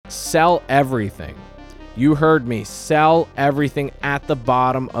Sell everything. You heard me. Sell everything at the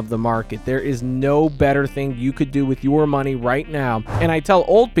bottom of the market. There is no better thing you could do with your money right now. And I tell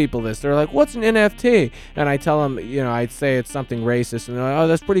old people this. They're like, what's an NFT? And I tell them, I'd say it's something racist. And they're like, oh,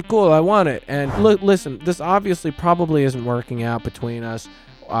 that's pretty cool. I want it. And listen, this obviously probably isn't working out between us.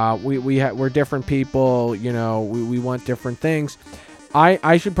 We're different people. We want different things.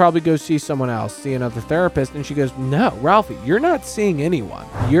 I should probably go see someone else, see another therapist. And she goes, no, Ralphie, you're not seeing anyone.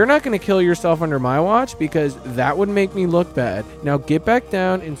 You're not going to kill yourself under my watch because that would make me look bad. Now get back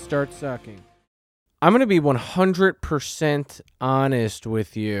down and start sucking. I'm going to be 100% honest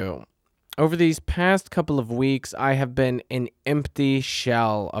with you. Over these past couple of weeks, I have been an empty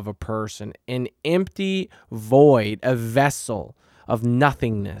shell of a person, an empty void, a vessel of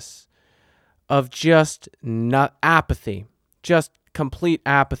nothingness, of just apathy, just complete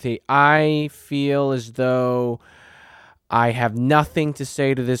apathy. I feel as though I have nothing to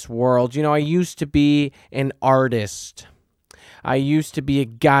say to this world. I used to be an artist. I used to be a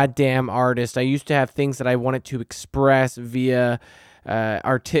goddamn artist. I used to have things that I wanted to express via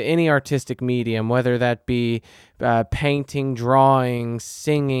any artistic medium, whether that be painting, drawing,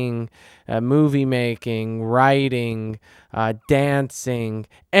 singing, movie making, writing, dancing,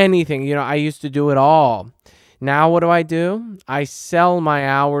 anything. I used to do it all. Now what do? I sell my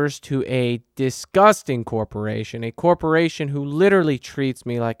hours to a disgusting corporation, a corporation who literally treats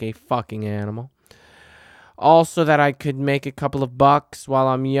me like a fucking animal. Also that I could make a couple of bucks while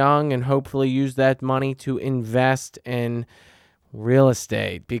I'm young and hopefully use that money to invest in real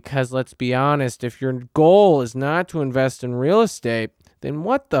estate. Because let's be honest, if your goal is not to invest in real estate, then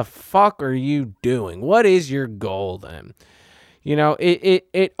what the fuck are you doing? What is your goal then?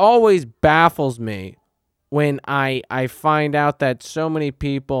 It always baffles me when I find out that so many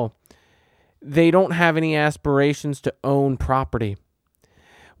people, they don't have any aspirations to own property,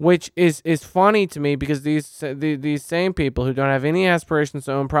 which is funny to me because these same people who don't have any aspirations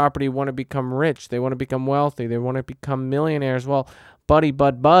to own property want to become rich. They want to become wealthy. They want to become millionaires. Well,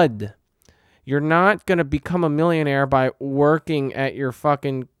 bud, you're not going to become a millionaire by working at your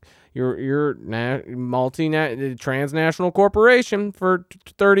fucking your transnational corporation for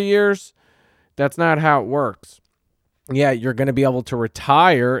 30 years. That's not how it works. Yeah, you're going to be able to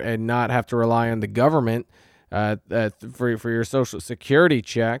retire and not have to rely on the government for your Social Security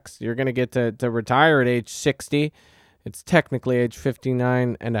checks. You're going to get to retire at age 60. It's technically age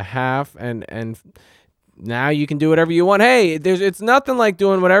 59 and a half, and now you can do whatever you want. Hey, it's nothing like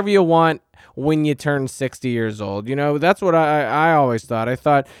doing whatever you want when you turn 60 years old. That's what I always thought. I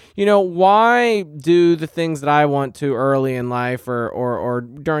thought, why do the things that I want to early in life or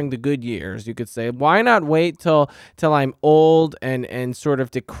during the good years, you could say? Why not wait till I'm old and sort of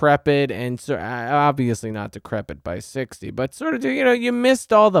decrepit, and so obviously not decrepit by 60, but sort of, you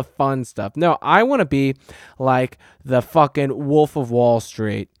missed all the fun stuff. No, I want to be like the fucking Wolf of Wall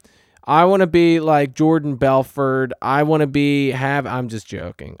Street. I want to be like Jordan Belfort. I want to I'm just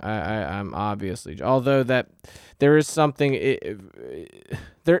joking. I'm obviously, although that there is something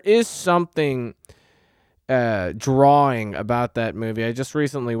drawing about that movie. I just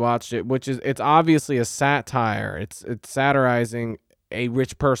recently watched it, it's obviously a satire. It's satirizing a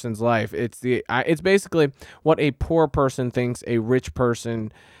rich person's life. It's basically what a poor person thinks a rich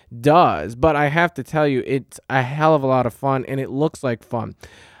person does. But I have to tell you, it's a hell of a lot of fun, and it looks like fun.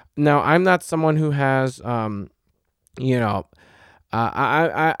 Now, I'm not someone who has, I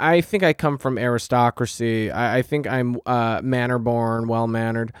think I come from aristocracy. I think I'm manner-born,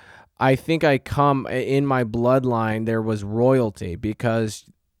 well-mannered. I think I come in my bloodline. There was royalty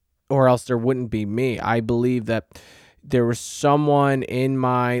or else there wouldn't be me. I believe that there was someone in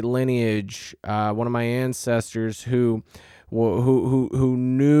my lineage, one of my ancestors who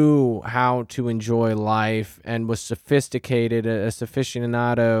knew how to enjoy life and was sophisticated, a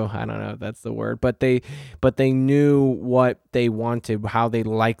sophicionado. I don't know if that's the word, but they knew what they wanted, how they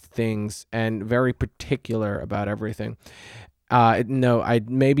liked things, and very particular about everything.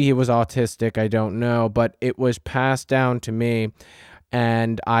 Maybe he was autistic. I don't know, but it was passed down to me,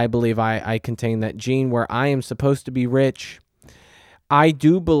 and I believe I contain that gene where I am supposed to be rich. I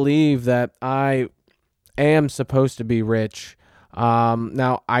do believe that I am supposed to be rich.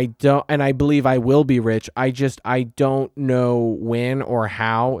 Now I don't, and I believe I will be rich. I don't know when or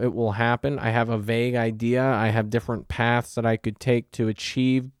how it will happen. I have a vague idea. I have different paths that I could take to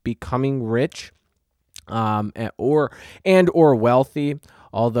achieve becoming rich, or wealthy.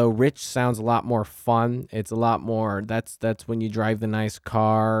 Although rich sounds a lot more fun. It's a lot more, that's when you drive the nice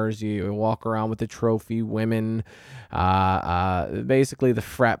cars, you walk around with the trophy women, basically the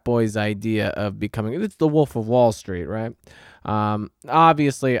frat boys idea of becoming, it's the Wolf of Wall Street, right?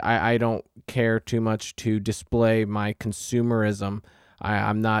 Obviously, I don't care too much to display my consumerism.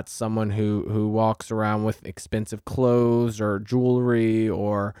 I'm not someone who walks around with expensive clothes or jewelry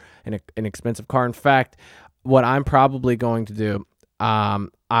or an expensive car. In fact, what I'm probably going to do,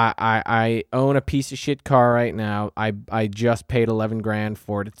 I own a piece of shit car right now. I just paid 11 grand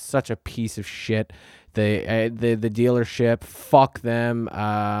for it. It's such a piece of shit. The dealership, fuck them.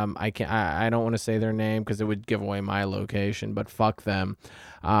 I don't want to say their name because it would give away my location, but fuck them.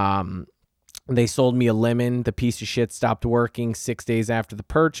 They sold me a lemon. The piece of shit stopped working 6 days after the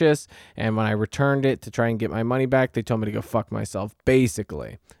purchase, and when I returned it to try and get my money back, they told me to go fuck myself.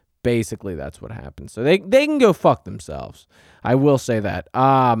 Basically, that's what happened. So they can go fuck themselves. I will say that.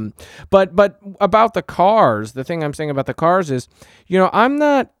 But about the cars, the thing I'm saying about the cars is, I'm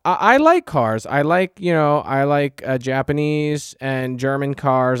not. I like cars. I like Japanese and German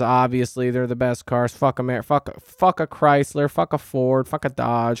cars. Obviously, they're the best cars. Fuck America. Fuck a Chrysler. Fuck a Ford. Fuck a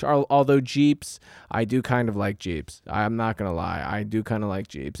Dodge. Although Jeeps, I do kind of like Jeeps. I'm not gonna lie. I do kind of like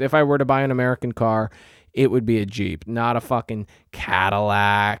Jeeps. If I were to buy an American car, it would be a Jeep, not a fucking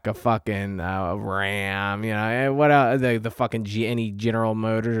Cadillac, a fucking Ram, what else? The fucking any General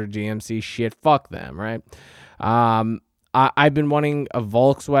Motors or GMC shit. Fuck them, right? I've been wanting a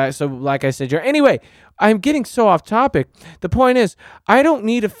Volkswagen. So, like I said, anyway, I'm getting so off topic. The point is, I don't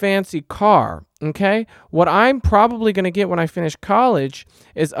need a fancy car. Okay, what I'm probably going to get when I finish college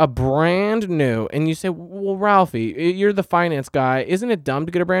is a brand new. And you say, well, Ralphie, you're the finance guy. Isn't it dumb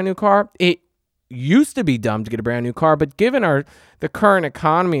to get a brand new car? It used to be dumb to get a brand new car, but given the current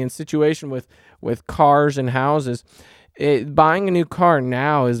economy and situation with cars and houses, buying a new car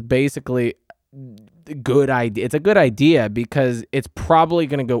now is basically a good idea. It's a good idea because it's probably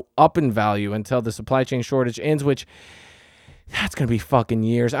going to go up in value until the supply chain shortage ends, which that's going to be fucking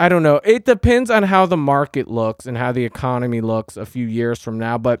years. I don't know. It depends on how the market looks and how the economy looks a few years from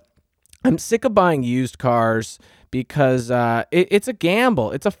now, but I'm sick of buying used cars because it's a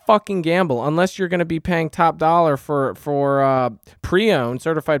gamble. It's a fucking gamble unless you're going to be paying top dollar for pre-owned,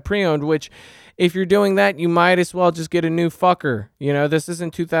 certified pre-owned, which if you're doing that, you might as well just get a new fucker. This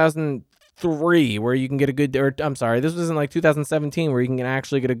isn't 2003 where you can get a good, or I'm sorry, this wasn't like 2017 where you can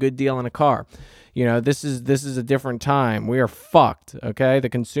actually get a good deal on a car. This is a different time. We are fucked, okay? The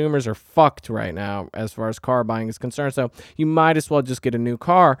consumers are fucked right now as far as car buying is concerned. So you might as well just get a new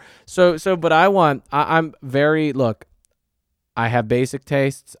car. But look, I have basic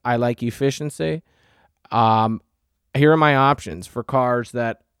tastes. I like efficiency. Here are my options for cars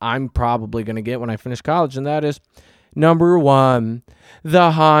that I'm probably going to get when I finish college, and that is number 1,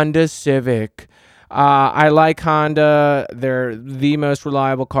 the Honda Civic. I like Honda. They're the most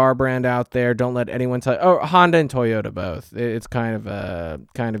reliable car brand out there. Don't let anyone tell you. Oh, Honda and Toyota both. It's kind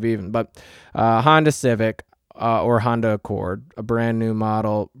of even. But Honda Civic or Honda Accord, a brand new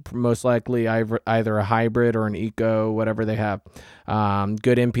model, most likely either a hybrid or an eco, whatever they have.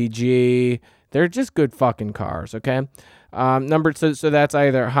 Good MPG. They're just good fucking cars, okay? So that's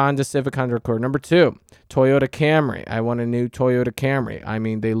either Honda Civic, Honda Accord. Number 2, Toyota Camry. I want a new Toyota Camry. I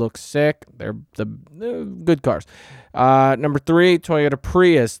mean, they look sick. They're good cars. Number 3, Toyota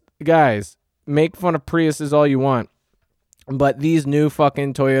Prius. Guys, make fun of Priuses all you want, but these new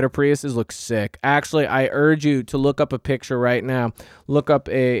fucking Toyota Priuses look sick. Actually, I urge you to look up a picture right now. Look up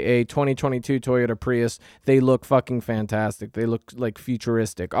a 2022 Toyota Prius. They look fucking fantastic. They look like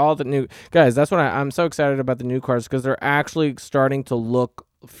futuristic. All the new guys. That's what I'm so excited about the new cars because they're actually starting to look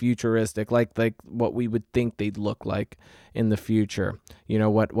futuristic, like what we would think they'd look like in the future.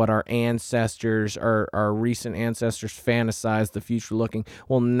 What our ancestors, our recent ancestors fantasized the future looking.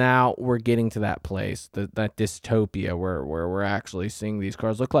 Well, now we're getting to that place, that dystopia where we're actually seeing these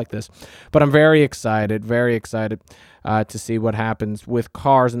cars look like this. But I'm very excited to see what happens with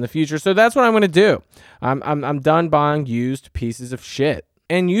cars in the future. So that's what I'm going to do. I'm done buying used pieces of shit.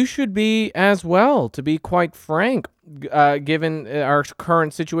 And you should be as well, to be quite frank, given our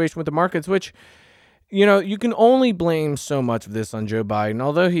current situation with the markets, which, you can only blame so much of this on Joe Biden.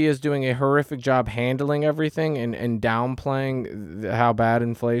 Although he is doing a horrific job handling everything and downplaying how bad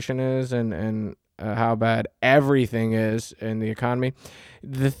inflation is and how bad everything is in the economy.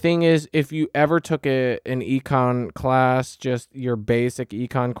 The thing is, if you ever took an econ class, just your basic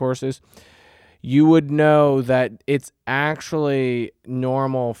econ courses, you would know that it's actually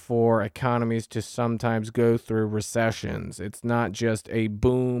normal for economies to sometimes go through recessions. It's not just a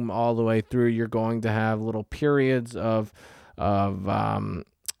boom all the way through. You're going to have little periods of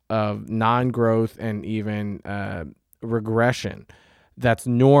non-growth and even regression. That's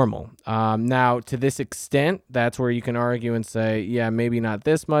normal. Now, to this extent, that's where you can argue and say, yeah, maybe not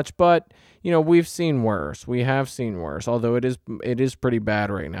this much, but we've seen worse. We have seen worse, although it is pretty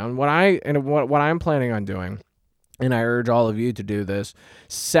bad right now. And what I'm planning on doing, and I urge all of you to do this,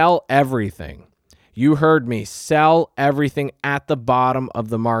 sell everything. You heard me. Sell everything at the bottom of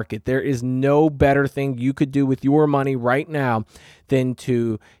the market. There is no better thing you could do with your money right now than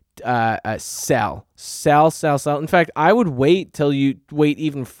to sell. In fact, I would wait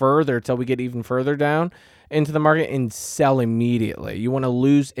even further till we get even further down into the market and sell immediately. You want to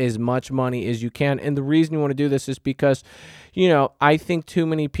lose as much money as you can. And the reason you want to do this is because, I think too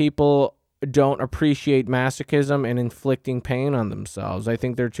many people don't appreciate masochism and inflicting pain on themselves. I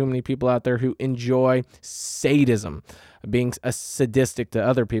think there are too many people out there who enjoy sadism, being sadistic to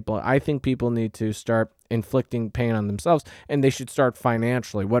other people. I think people need to start inflicting pain on themselves, and they should start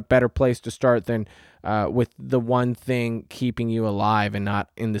financially. What better place to start than with the one thing keeping you alive and not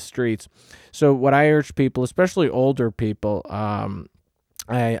in the streets? So what I urge people, especially older people,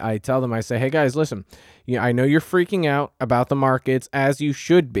 I tell them, I say, hey guys, listen, I know you're freaking out about the markets, as you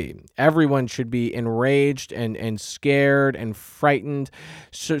should be. Everyone should be enraged and scared and frightened.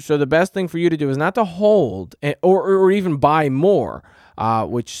 So the best thing for you to do is not to hold or even buy more,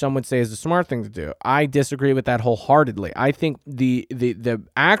 which some would say is the smart thing to do. I disagree with that wholeheartedly. I think the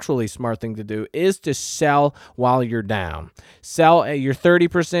actually smart thing to do is to sell while you're down. Sell at your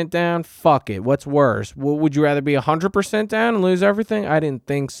 30% down. Fuck it. What's worse? Would you rather be 100% down and lose everything? I didn't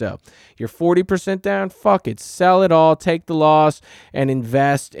think so. You're 40% down. Fuck it. Sell it all. Take the loss and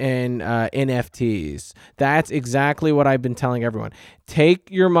invest in NFTs. That's exactly what I've been telling everyone. Take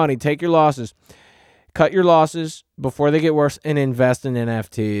your money. Take your losses. Cut your losses before they get worse and invest in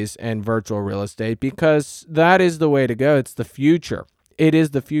NFTs and virtual real estate, because that is the way to go. It's the future. It is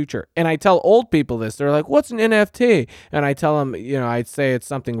the future. And I tell old people this. They're like, what's an NFT? And I tell them, I'd say it's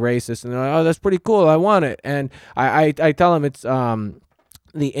something racist. And they're like, oh, that's pretty cool. I want it. And I tell them it's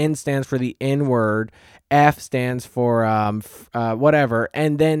the N stands for the N word. F stands for whatever.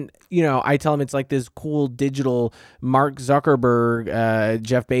 And then, I tell them it's like this cool digital Mark Zuckerberg,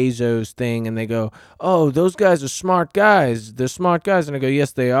 Jeff Bezos thing. And they go, oh, those guys are smart guys. They're smart guys. And I go,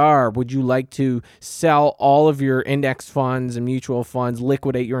 yes, they are. Would you like to sell all of your index funds and mutual funds,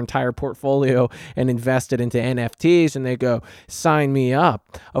 liquidate your entire portfolio and invest it into NFTs? And they go, sign me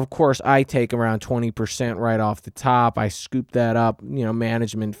up. Of course, I take around 20% right off the top. I scoop that up,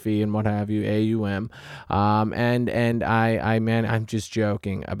 management fee and what have you, AUM. And I'm just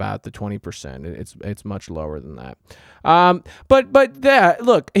joking about the 20%. It's much lower than that. But that,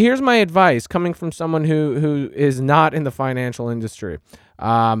 look, here's my advice coming from someone who is not in the financial industry.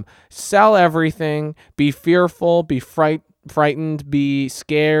 Sell everything, be fearful, be frightened, be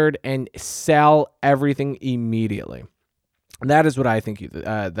scared, and sell everything immediately. That is what I think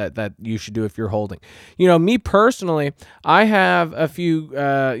that you should do if you're holding. Me personally, I have a few,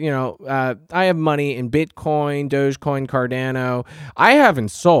 I have money in Bitcoin, Dogecoin, Cardano. I haven't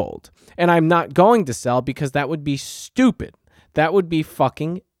sold, and I'm not going to sell because that would be stupid. That would be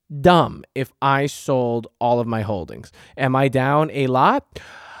fucking dumb if I sold all of my holdings. Am I down a lot?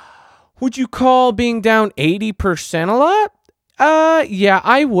 Would you call being down 80% a lot? Yeah,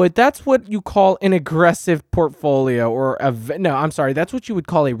 I would. That's what you call an aggressive portfolio, that's what you would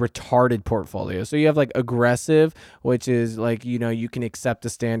call a retarded portfolio. So you have like aggressive, which is like, you can accept a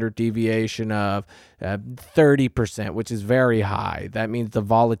standard deviation of 30%, which is very high. That means the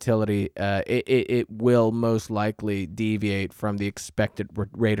volatility, it will most likely deviate from the expected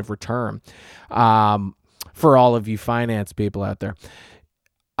rate of return. For all of you finance people out there.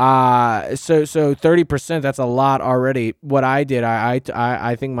 So 30%, that's a lot already. What I did,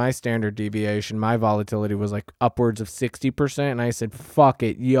 I think my standard deviation, my volatility was like upwards of 60%. And I said, fuck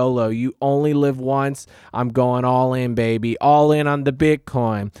it, YOLO, you only live once. I'm going all in, baby. All in on the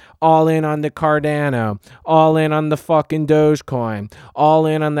Bitcoin, all in on the Cardano, all in on the fucking Dogecoin, all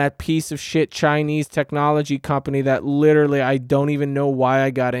in on that piece of shit Chinese technology company that literally, I don't even know why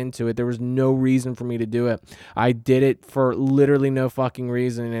I got into it. There was no reason for me to do it. I did it for literally no fucking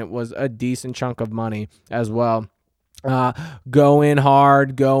reason. And it was a decent chunk of money as well. Go in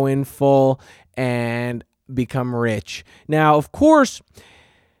hard, go in full, and become rich. Now, of course,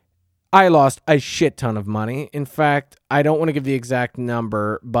 I lost a shit ton of money. In fact, I don't want to give the exact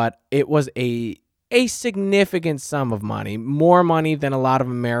number, but it was a significant sum of money, more money than a lot of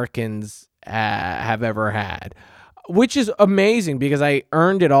Americans have ever had. Which is amazing because I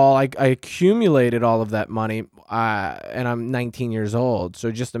earned it all. I accumulated all of that money, and I'm 19 years old.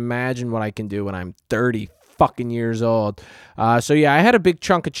 So just imagine what I can do when I'm 30 fucking years old. So yeah, I had a big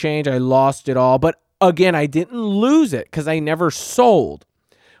chunk of change. I lost it all, but Again, I didn't lose it because I never sold,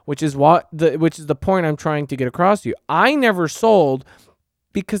 which is the point I'm trying to get across to you. I never sold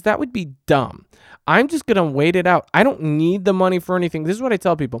because that would be dumb. I'm just going to wait it out. I don't need the money for anything. This is what I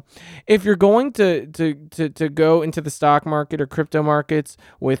tell people. If you're going to go into the stock market or crypto markets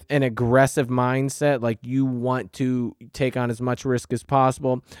with an aggressive mindset, like you want to take on as much risk as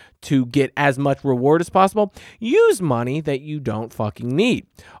possible to get as much reward as possible, use money that you don't fucking need.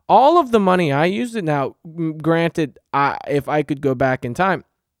 All of the money I used it now, granted, if I could go back in time,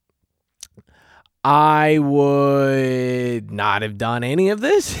 I would not have done any of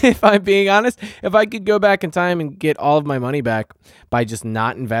this, if I'm being honest. If I could go back in time and get all of my money back by just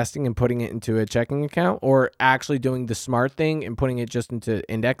not investing and putting it into a checking account, or actually doing the smart thing and putting it just into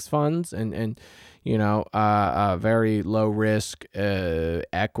index funds and very low risk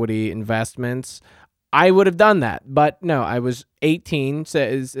equity investments, I would have done that. But no, I was 17,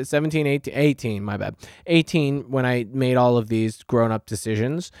 18, my bad. 18 when I made all of these grown-up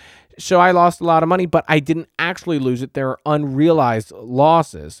decisions. So I lost a lot of money, but I didn't actually lose it. There are unrealized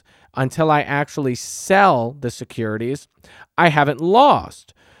losses. Until I actually sell the securities, I haven't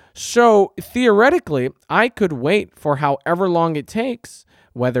lost. So theoretically, I could wait for however long it takes,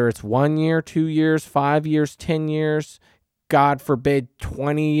 whether it's 1 year, 2 years, 5 years, 10 years, God forbid,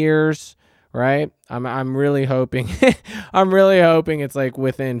 20 years, right? I'm really hoping I'm really hoping it's like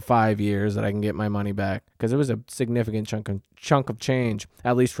within 5 years that I can get my money back, because it was a significant chunk of change,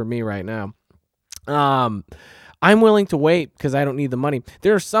 at least for me right now. I'm willing to wait because I don't need the money.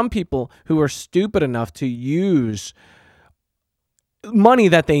 There are some people who are stupid enough to use money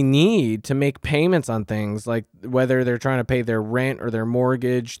that they need to make payments on things, like whether they're trying to pay their rent or their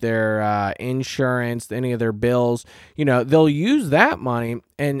mortgage, their insurance, any of their bills. They'll use that money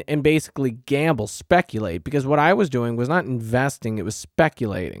and basically gamble, speculate, because what I was doing was not investing, it was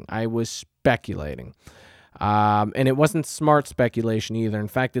speculating. I was speculating. And it wasn't smart speculation either. In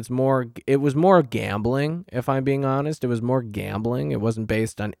fact, it was more gambling, if I'm being honest. It was more gambling. It wasn't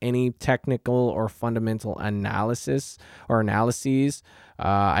based on any technical or fundamental analyses.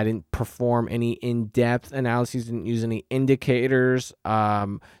 I didn't perform any in-depth analyses, didn't use any indicators,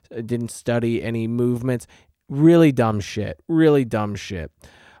 didn't study any movements. Really dumb shit.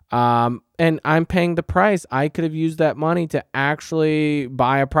 And I'm paying the price. I could have used that money to actually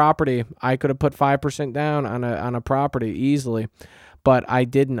buy a property. I could have put 5% down on a property easily, but I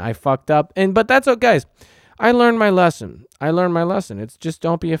didn't. I fucked up. But that's okay, guys. I learned my lesson. It's just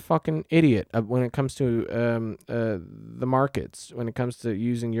don't be a fucking idiot when it comes to the markets. When it comes to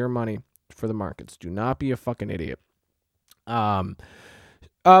using your money for the markets, do not be a fucking idiot.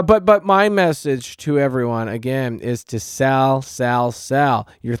 But my message to everyone again is to sell.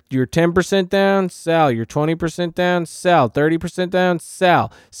 You're 10% down, sell. You're 20% down, sell. 30% down,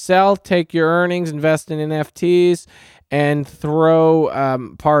 sell. Sell. Take your earnings, invest in NFTs, and throw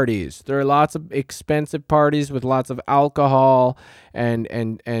parties. There are lots of expensive parties with lots of alcohol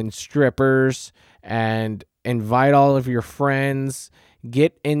and strippers, and invite all of your friends.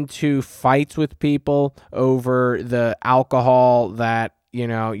 Get into fights with people over the alcohol that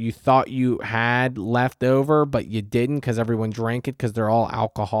you thought you had left over, but you didn't because everyone drank it because they're all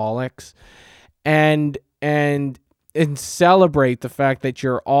alcoholics. And celebrate the fact that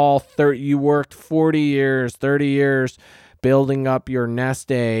you're all you worked 40 years, 30 years building up your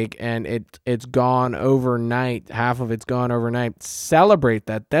nest egg, and it's gone overnight. Half of it's gone overnight. Celebrate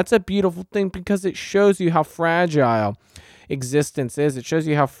that. That's a beautiful thing because it shows you how fragile existence is. It shows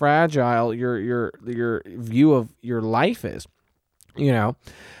you how fragile your view of your life is.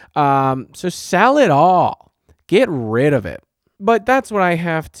 So sell it all. Get rid of it. But that's what I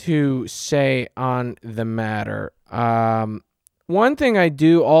have to say on the matter. One thing I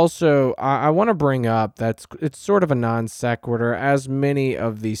do also, I want to bring up, it's sort of a non sequitur, as many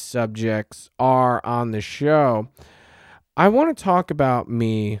of these subjects are on the show. I want to talk about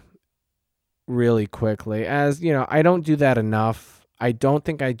me really quickly, as I don't do that enough. I don't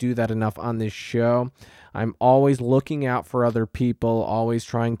think I do that enough on this show. I'm always looking out for other people, always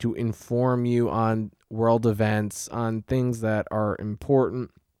trying to inform you on world events, on things that are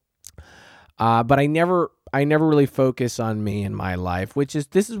important. But I never really focus on me in my life,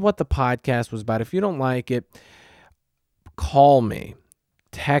 this is what the podcast was about. If you don't like it, call me,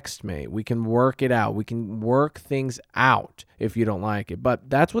 text me. We can work it out. We can work things out if you don't like it. But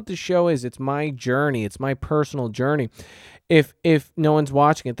that's what the show is. It's my journey. It's my personal journey. If no one's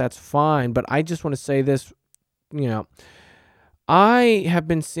watching it, that's fine. But I just want to say this, I have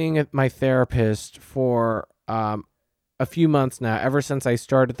been seeing my therapist for a few months now, ever since I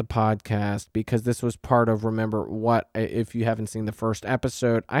started the podcast, because this was part of Remember What. If you haven't seen the first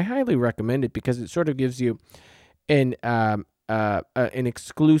episode, I highly recommend it because it sort of gives you an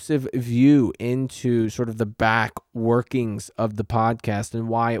exclusive view into sort of the back workings of the podcast and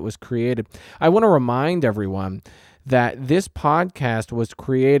why it was created. I want to remind everyone that this podcast was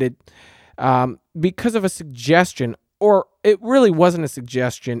created because of a suggestion, or it really wasn't a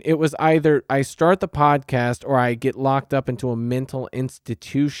suggestion. It was either I start the podcast or I get locked up into a mental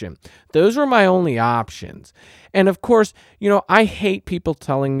institution. Those were my only options. And of course, I hate people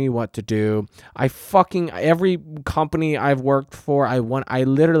telling me what to do. Every company I've worked for, I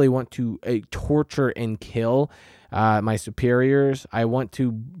literally want to torture and kill my superiors. I want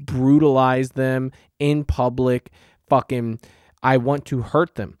to brutalize them in public. I want to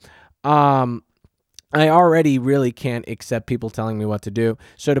hurt them. I already really can't accept people telling me what to do.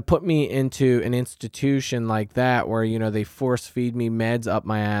 So to put me into an institution like that where, they force feed me meds up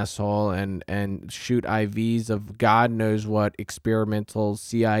my asshole and shoot IVs of God knows what experimental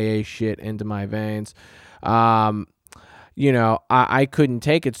CIA shit into my veins, I couldn't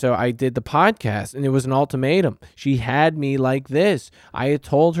take it. So I did the podcast, and it was an ultimatum. She had me like this. I had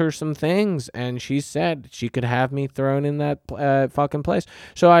told her some things, and she said she could have me thrown in that fucking place.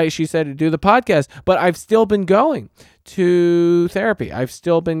 So she said to do the podcast, but I've still been going to therapy. I've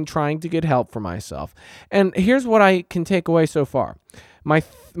still been trying to get help for myself. And here's what I can take away so far. My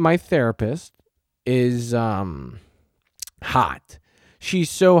therapist is hot.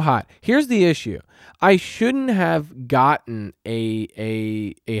 She's so hot. Here's the issue. I shouldn't have gotten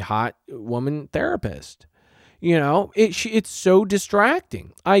a hot woman therapist. It's so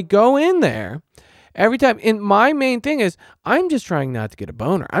distracting. I go in there every time, and my main thing is I'm just trying not to get a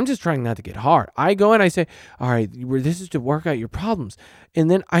boner. I'm just trying not to get hard. I go in, I say, all right, this is to work out your problems, and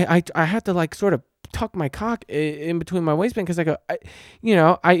then I have to sort of tuck my cock in between my waistband because I go,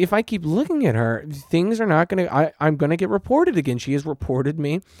 if I keep looking at her, things are not going to, I'm going to get reported again. She has reported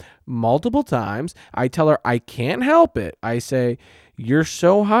me multiple times. I tell her I can't help it. I say, you're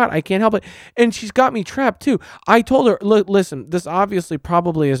so hot, I can't help it. And she's got me trapped too. I told her, look, listen, this obviously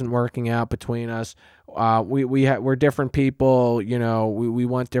probably isn't working out between us. We're different people. We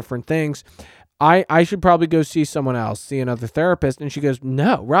want different things. I should probably go see someone else, see another therapist. And she goes,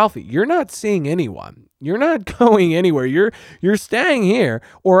 no, Ralphie, you're not seeing anyone. You're not going anywhere. You're staying here,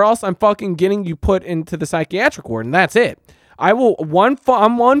 or else I'm fucking getting you put into the psychiatric ward, and that's it. I'm one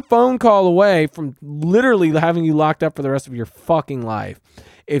phone call away from literally having you locked up for the rest of your fucking life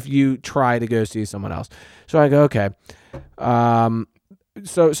if you try to go see someone else. So I go, okay.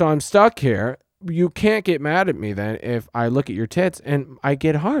 So I'm stuck here. You can't get mad at me then if I look at your tits and I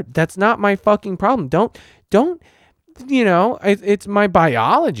get hard. That's not my fucking problem. Don't, it's my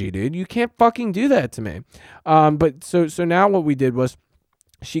biology, dude. You can't fucking do that to me. But so now what we did was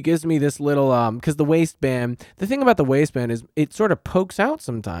she gives me this little, because the thing about the waistband is it sort of pokes out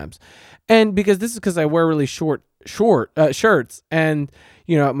sometimes. And because I wear really short shirts, and,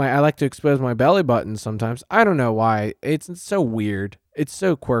 I like to expose my belly button sometimes. I don't know why. It's so weird. It's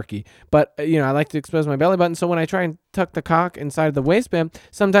so quirky, but I like to expose my belly button. So when I try and tuck the cock inside the waistband,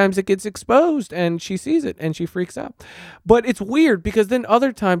 sometimes it gets exposed and she sees it and she freaks out. But it's weird because then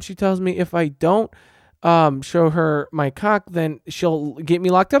other times she tells me if I don't show her my cock, then she'll get me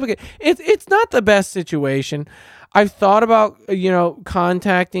locked up again. It's not the best situation. I've thought about,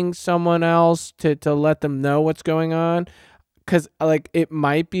 contacting someone else to let them know what's going on, because it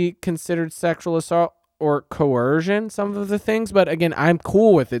might be considered sexual assault or coercion, some of the things, but again, I'm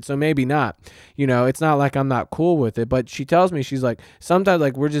cool with it, so maybe not. It's not like I'm not cool with it, but she tells me, she's like,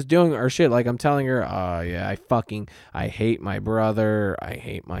 sometimes we're just doing our shit, I'm telling her, oh yeah, I hate my brother, I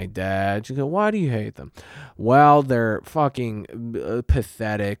hate my dad. She goes, why do you hate them? Well, they're fucking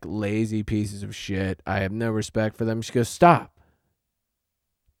pathetic, lazy pieces of shit. I have no respect for them. She goes, stop.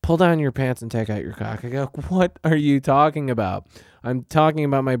 Pull down your pants and take out your cock. I go, what are you talking about? I'm talking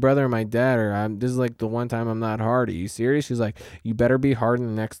about my brother and my dad, or this is the one time I'm not hard. Are you serious? She's like, you better be hard in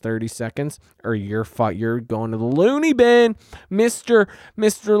the next 30 seconds or you're going to the loony bin, Mr.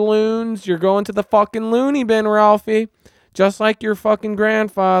 Loons. You're going to the fucking loony bin, Ralphie. Just like your fucking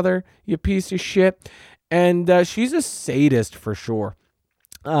grandfather, you piece of shit. And she's a sadist for sure.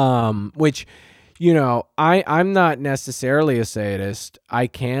 Which, I'm not necessarily a sadist. I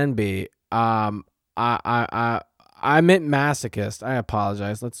can be. I meant masochist. I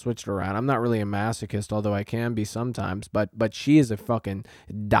apologize. Let's switch it around. I'm not really a masochist, although I can be sometimes. But she is a fucking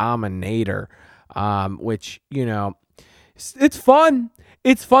dominator, which, it's fun.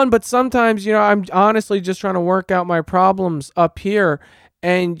 It's fun, but sometimes, I'm honestly just trying to work out my problems up here,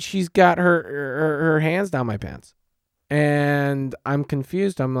 and she's got her hands down my pants. And I'm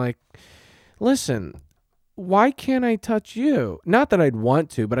confused. I'm like, listen, why can't I touch you? Not that I'd want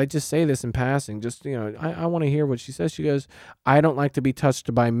to, but I just say this in passing. Just, I want to hear what she says. She goes, I don't like to be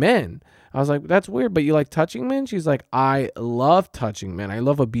touched by men. I was like, that's weird, but you like touching men? She's like, I love touching men. I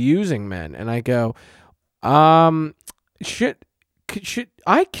love abusing men. And I go, um, should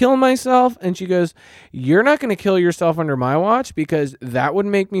I kill myself? And she goes, you're not going to kill yourself under my watch because that would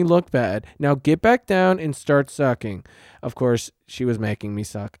make me look bad. Now get back down and start sucking. Of course, she was making me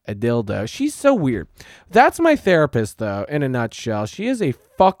suck a dildo. She's so weird. That's my therapist, though, in a nutshell. She is a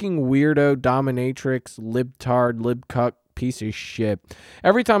fucking weirdo, dominatrix, libtard, libcuck piece of shit.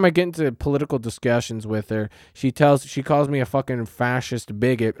 Every time I get into political discussions with her, she calls me a fucking fascist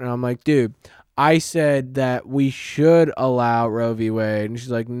bigot. And I'm like, dude, I said that we should allow Roe v. Wade. And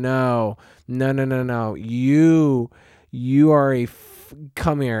she's like, no. You are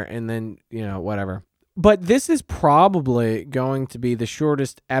come here. And then, whatever. But this is probably going to be the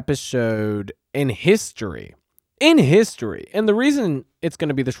shortest episode in history. And the reason it's going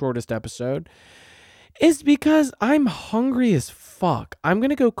to be the shortest episode is because I'm hungry as fuck. I'm going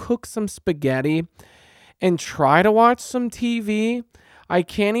to go cook some spaghetti and try to watch some TV. I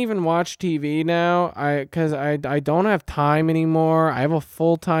can't even watch TV now because I don't have time anymore. I have a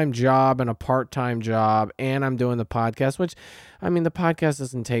full-time job and a part-time job, and I'm doing the podcast, which, I mean, the podcast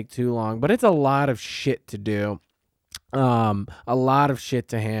doesn't take too long, but it's a lot of shit to do, a lot of shit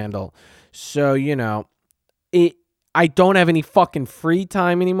to handle. So, I don't have any fucking free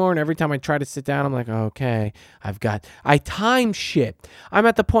time anymore. And every time I try to sit down, I'm like, okay, I time shit. I'm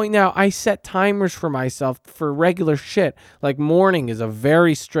at the point now, I set timers for myself for regular shit. Like morning is a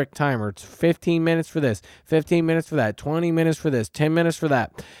very strict timer. It's 15 minutes for this, 15 minutes for that, 20 minutes for this, 10 minutes for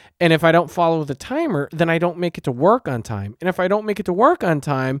that. And if I don't follow the timer, then I don't make it to work on time. And if I don't make it to work on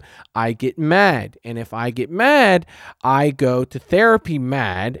time, I get mad. And if I get mad, I go to therapy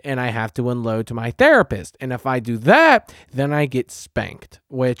mad and I have to unload to my therapist. And if I do that, then I get spanked,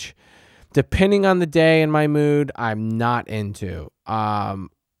 which depending on the day and my mood, I'm not into.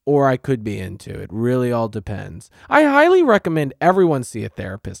 Or I could be into. It really all depends. I highly recommend everyone see a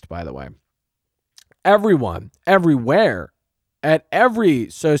therapist, by the way. Everyone, everywhere. At every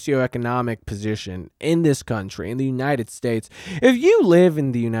socioeconomic position in this country, in the United States. If you live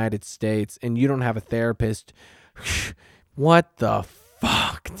in the United States and you don't have a therapist, what the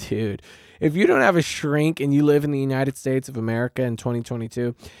fuck, dude? If you don't have a shrink and you live in the United States of America in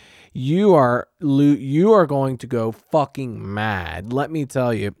 2022, you are going to go fucking mad. Let me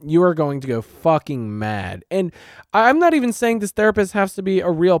tell you, you are going to go fucking mad. And I'm not even saying this therapist has to be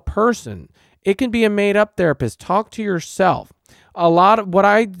a real person. It can be a made-up therapist. Talk to yourself. A lot of what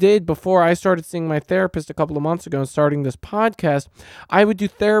I did before I started seeing my therapist a couple of months ago and starting this podcast, I would do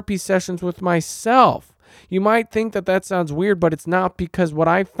therapy sessions with myself. You might think that sounds weird, but it's not, because what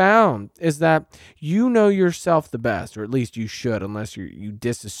I found is that you know yourself the best, or at least you should, unless you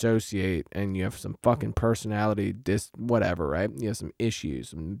disassociate and you have some fucking personality whatever, right? You have some issues,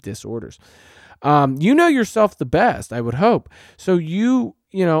 some disorders. You know yourself the best, I would hope. So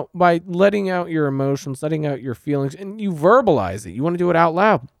by letting out your emotions, letting out your feelings, and you verbalize it, you want to do it out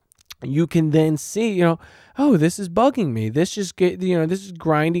loud. You can then see, oh, this is bugging me. This is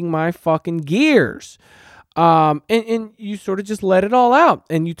grinding my fucking gears. And you sort of just let it all out,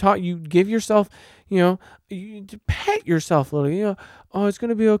 and you give yourself, you pet yourself a little, oh, it's going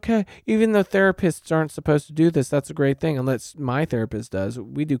to be okay. Even though therapists aren't supposed to do this, that's a great thing. Unless my therapist does.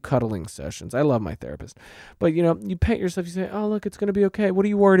 We do cuddling sessions. I love my therapist. But, you pet yourself. You say, oh, look, it's going to be okay. What are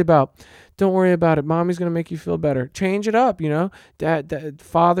you worried about? Don't worry about it. Mommy's going to make you feel better. Change it up, Dad,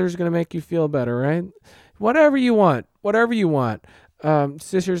 father's going to make you feel better, right? Whatever you want.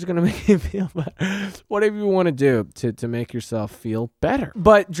 Sister's going to make you feel better. Whatever you want to do to make yourself feel better.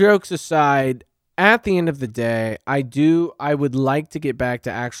 But jokes aside, at the end of the day, I would like to get back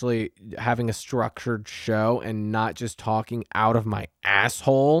to actually having a structured show and not just talking out of my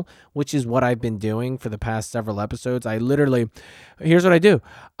asshole, which is what I've been doing for the past several episodes. Here's what I do.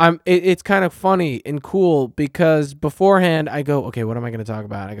 It's kind of funny and cool because beforehand I go, okay, what am I going to talk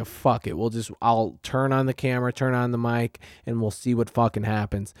about? I go, fuck it. I'll turn on the camera, turn on the mic, and we'll see what fucking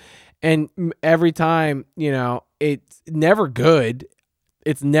happens. And every time, it's never good.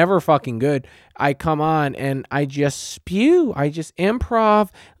 It's never fucking good. I come on and I just spew. I just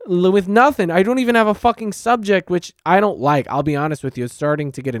improv with nothing. I don't even have a fucking subject, which I don't like. I'll be honest with you. It's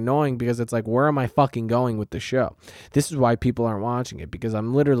starting to get annoying because it's like, where am I fucking going with the show? This is why people aren't watching it, because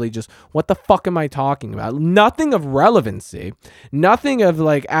I'm literally just, what the fuck am I talking about? Nothing of relevancy. Nothing of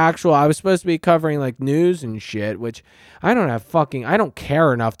like actual, I was supposed to be covering like news and shit, which I don't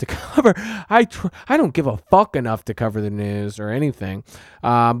care enough to cover. I don't give a fuck enough to cover the news or anything.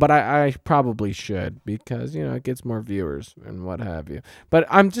 But I probably should, because, it gets more viewers and what have you. But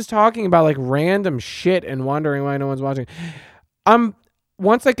I'm just talking about like random shit and wondering why no one's watching.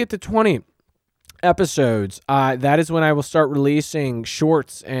 Once I get to 20 episodes, that is when I will start releasing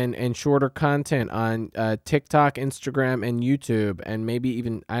shorts and shorter content on TikTok, Instagram, and YouTube, and maybe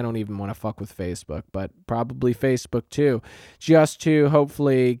even, I don't even want to fuck with Facebook, but probably Facebook too, just to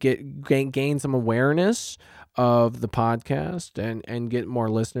hopefully gain some awareness of the podcast and get more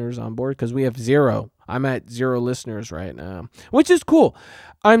listeners on board, because we have zero. I'm at 0 listeners right now, which is cool.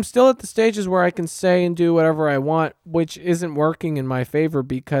 I'm still at the stages where I can say and do whatever I want, which isn't working in my favor,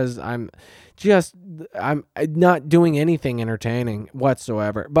 because I'm not doing anything entertaining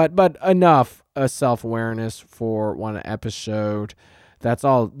whatsoever. But enough self-awareness for one episode. That's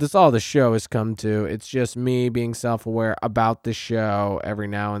all the show has come to. It's just me being self-aware about the show every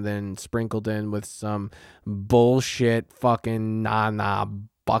now and then, sprinkled in with some bullshit fucking na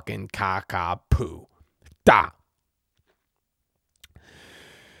fucking caca poo. Da.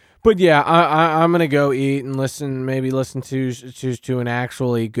 But yeah, I'm gonna go eat and maybe listen to an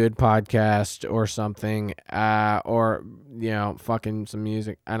actually good podcast or something, or fucking some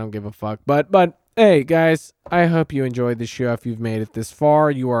music. I don't give a fuck. But hey guys, I hope you enjoyed the show. If you've made it this far,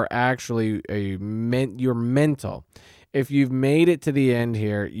 you are actually you're mental. If you've made it to the end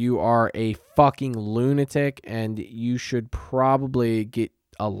here, you are a fucking lunatic, and you should probably get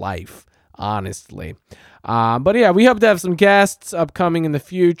a life, honestly. But yeah, we hope to have some guests upcoming in the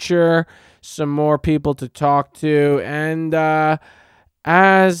future, some more people to talk to, and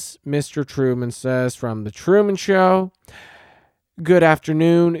as Mr. Truman says from The Truman Show, good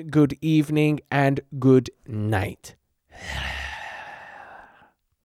afternoon, good evening, and good night.